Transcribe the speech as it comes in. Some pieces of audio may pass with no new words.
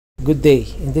Good day.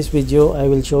 In this video, I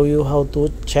will show you how to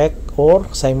check or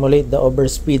simulate the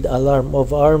overspeed alarm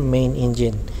of our main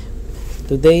engine.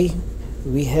 Today,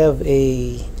 we have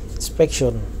a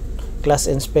inspection, class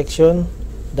inspection,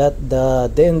 that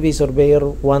the DNV surveyor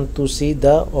want to see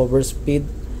the overspeed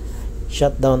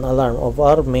shutdown alarm of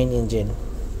our main engine.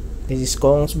 This is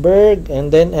Kongsberg,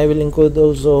 and then I will include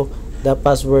also the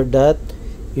password that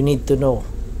you need to know.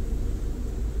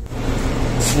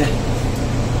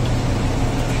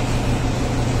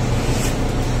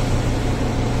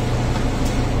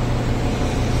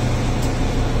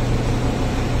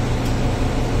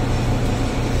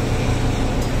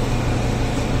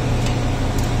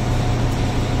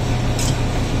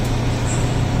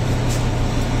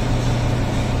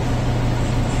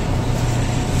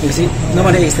 You see,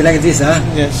 normally it's like this,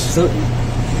 Yes. So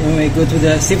when we go to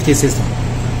the safety system,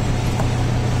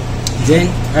 then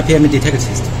RPM detect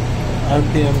system.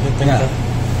 RPM detector.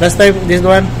 Yeah. Last time this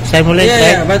one simulate,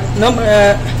 Yeah, right? but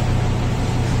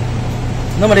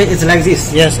normally it's like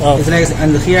this. Yes. Oh. It's like this,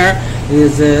 and here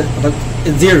is about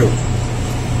 0.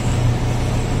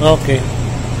 Okay.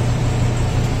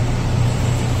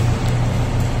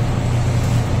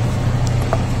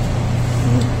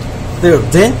 There.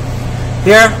 Then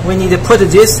here we need to put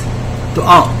this to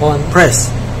on.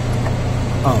 Press.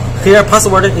 Here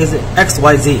password is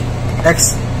XYZ.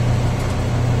 X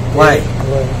Y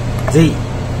Z.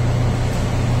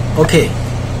 Okay.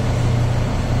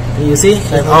 You see?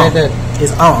 It's on.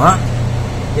 It's on,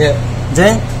 Yeah.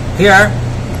 Then here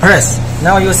press.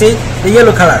 Now you see the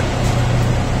yellow color.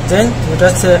 Then you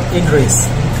just increase.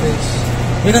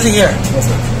 You can see here.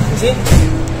 You see?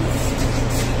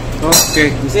 Okay.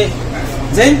 You see?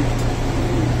 Then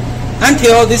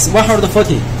until this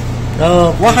 140.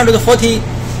 140.1.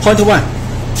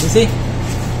 You see?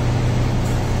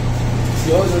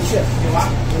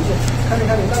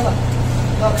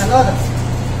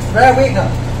 Very weak.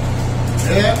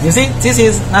 You see? This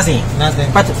is nothing. Nothing.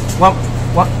 But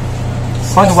 1.1.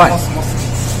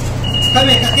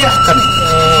 Coming.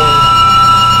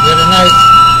 Very nice.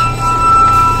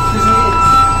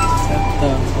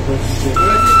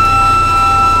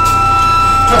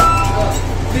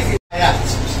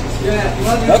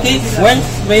 Okay, when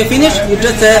you finish, you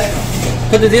just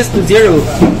put this to 0.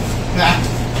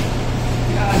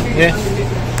 Yeah.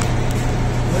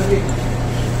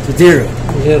 To 0.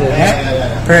 Zero.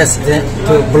 Yeah? Press then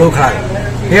to blue color.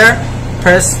 Here,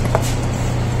 press.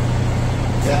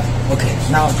 Okay,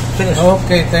 now finish.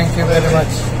 Okay, thank you very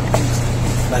much.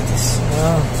 Like this.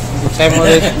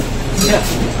 Simulate.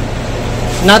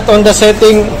 Not on the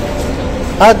setting.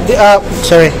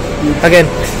 Sorry. Again.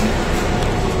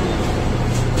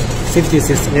 Safety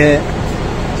system. Yeah.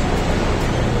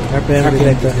 RPM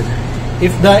detector.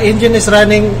 If the engine is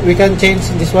running, we can change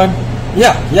this one.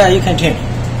 Yeah, you can change.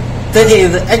 That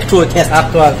is the actual test.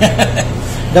 Actual.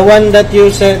 The one that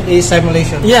you said is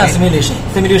simulation. Yeah, Okay.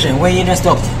 simulation. When engine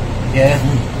stopped. Yeah.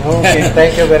 Okay.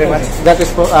 Thank you very much. That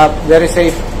is very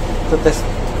safe to test.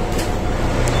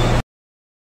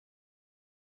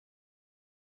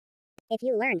 If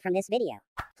you learned from this video,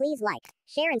 please like,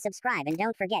 share and subscribe, and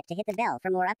don't forget to hit the bell for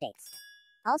more updates.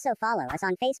 Also follow us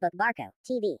on Facebook Barco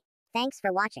TV. Thanks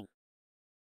for watching.